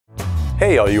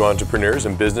Hey, all you entrepreneurs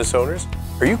and business owners.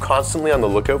 Are you constantly on the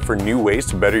lookout for new ways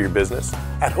to better your business?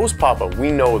 At HostPapa,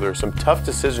 we know there are some tough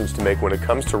decisions to make when it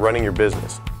comes to running your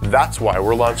business. That's why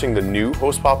we're launching the new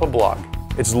HostPapa Blog.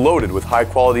 It's loaded with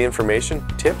high-quality information,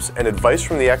 tips, and advice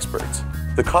from the experts.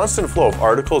 The constant flow of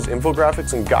articles,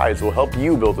 infographics, and guides will help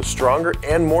you build a stronger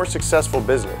and more successful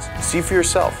business. See for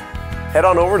yourself. Head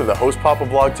on over to the HostPapa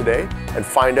Blog today and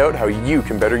find out how you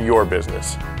can better your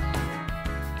business.